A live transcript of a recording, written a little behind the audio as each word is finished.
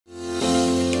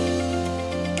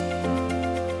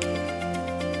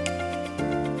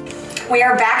We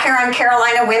are back here on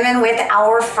Carolina Women with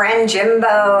our friend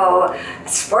Jimbo,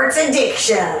 sports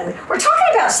addiction. We're talking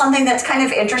about something that's kind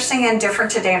of interesting and different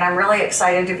today, and I'm really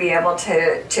excited to be able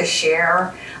to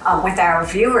share with our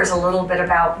viewers a little bit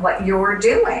about what you're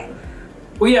doing.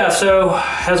 Well, yeah, so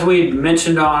as we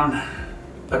mentioned on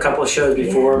a couple of shows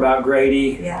before about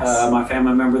Grady, my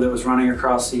family member that was running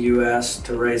across the U.S.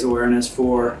 to raise awareness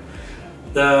for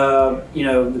the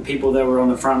people that were on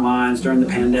the front lines during the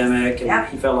pandemic, and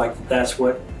he felt like that's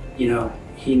what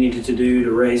he needed to do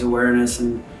to raise awareness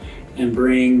and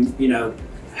bring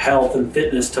health and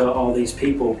fitness to all these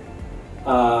people.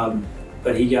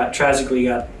 But he tragically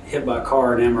got hit by a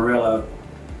car in Amarillo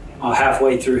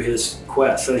halfway through his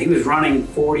quest. So he was running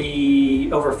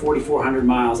over 4,400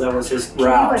 miles. That was his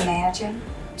route. Can you imagine?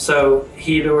 So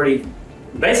he'd already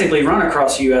basically run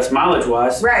across the U.S.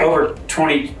 mileage-wise, over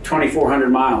 2,400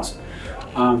 miles,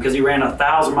 because he ran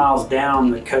 1,000 miles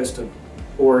down the coast of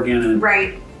Oregon and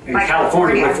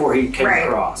California before he came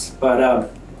across.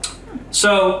 But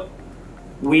so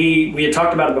we had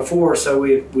talked about it before, so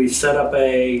we set up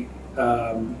a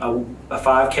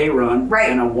 5K run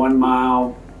and a 1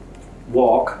 mile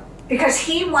walk. Because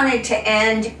he wanted to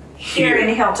end here in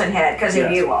Hilton Head because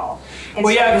of you all. And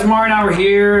well, yeah, because Mari and I were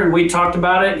here and we talked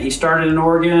about it. He started in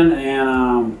Oregon,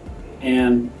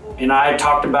 and I had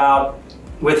talked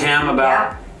with him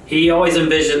about he always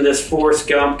envisioned this Forrest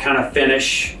Gump kind of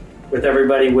finish with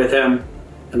everybody with him,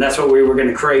 and that's what we were going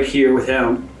to create here with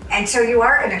him. And so you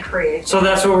are going to create. So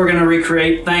that's what we're going to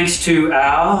recreate, thanks to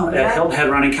Al at Hilton Head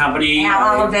Running Company.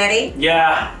 Al Okatie.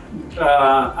 Yeah,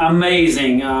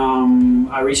 amazing.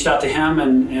 I reached out to him,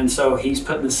 and so he's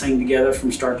putting this thing together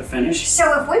from start to finish.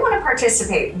 So if we want to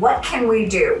participate, what can we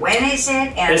do? When is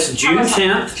it? And it's June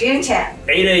 10th. June 10th.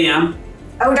 8 a.m.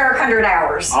 Oh, dark 100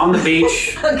 hours. On the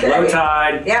beach, low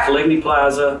tide, Caligny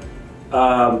Plaza.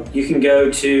 You can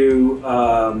go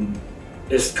to,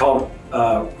 it's called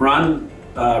Run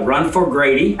for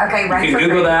Grady. Okay, Run for Grady. You can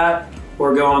Google that,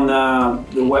 or go on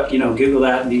the web, Google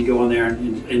that, and you go on there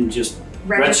and just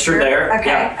register there.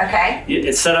 Okay.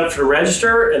 It's set up to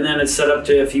register, and then it's set up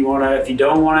to if you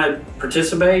don't want to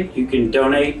participate, you can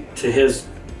donate to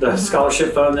the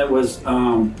scholarship fund that was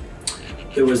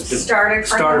started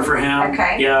for him.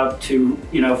 Okay. Yeah, to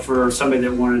for somebody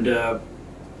that wanted to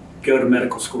go to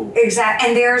medical school. Exactly.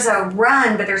 And there's a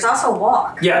run, but there's also a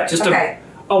walk. Yeah, just a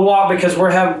walk, because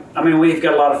we've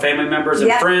got a lot of family members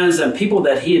and friends and people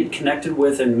that he had connected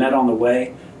with and met on the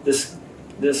way.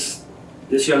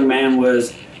 This young man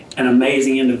was an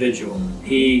amazing individual.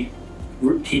 He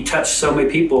touched so many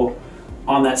people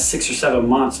on that 6 or 7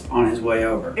 months on his way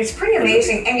over. It's pretty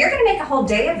amazing. And you're going to make a whole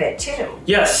day of it too.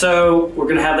 Yes, so we're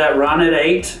going to have that run at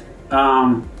 8.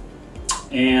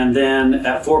 And then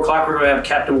at 4 o'clock, we're going to have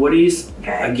Captain Woody's.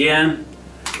 Again,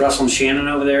 Russell and Shannon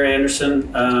over there, Anderson,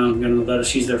 going to let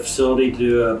us use their facility to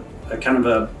do a kind of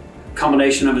a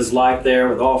culmination of his life there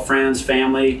with all friends,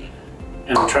 family.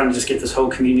 And we're trying to just get this whole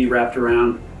community wrapped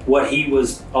around what he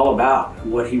was all about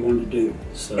and what he wanted to do.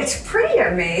 So it's pretty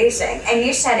amazing. And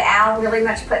you said Al really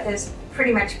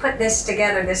pretty much put this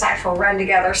together, this actual run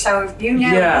together. So he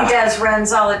does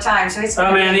runs all the time. So it's he's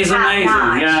amazing.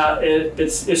 Yeah,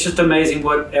 it's just amazing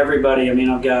what everybody.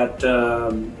 I've got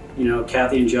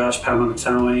Kathy and Josh Pamela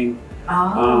Towing.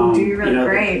 Oh, do you really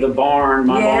great? The barn,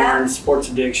 my barn, sports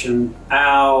addiction,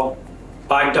 Al.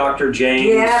 Bike Dr. James.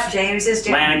 Yeah, James is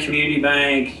doing. Atlanta Community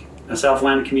Bank, South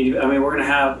Atlanta Community. We're going to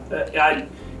have.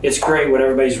 It's great what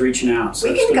everybody's reaching out.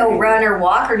 So we can go run or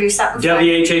walk or do something.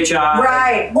 WHHI.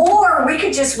 Right, or we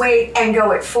could just wait and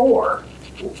go at 4.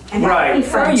 And right.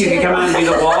 You can come out and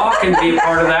do the walk and be a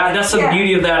part of that. That's the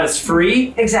beauty of that. It's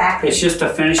free. Exactly. It's just to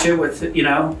finish it with. We're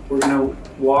going to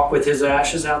walk with his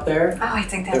ashes out there. Oh, I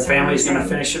think that's their family's going to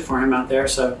finish it for him out there.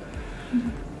 So.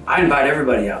 I invite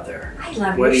everybody out there. I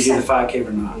love whether you do the 5K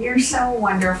or not. You're so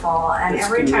wonderful, and it's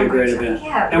every time be a great event.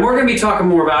 And we're going to be talking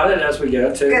more about it as we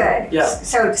go too. Good. Yeah.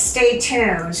 So stay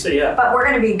tuned. So, but we're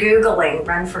going to be Googling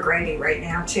Run for Grady right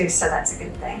now too, so that's a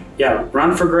good thing. Yeah,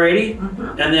 Run for Grady,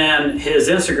 and then his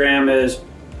Instagram is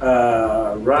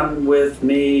Run With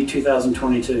Me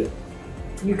 2022.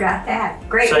 You got that.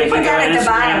 Great. So we'll put that at the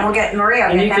bottom. We'll get Maria.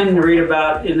 And you can read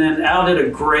about. And then Al did a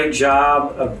great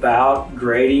job about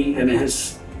Grady and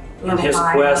his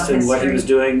quest and what he was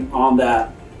doing on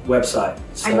that website.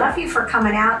 So. I love you for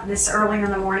coming out this early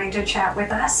in the morning to chat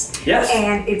with us. Yes.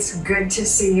 And it's good to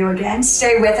see you again.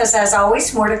 Stay with us as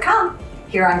always. More to come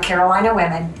here on Carolina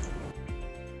Women.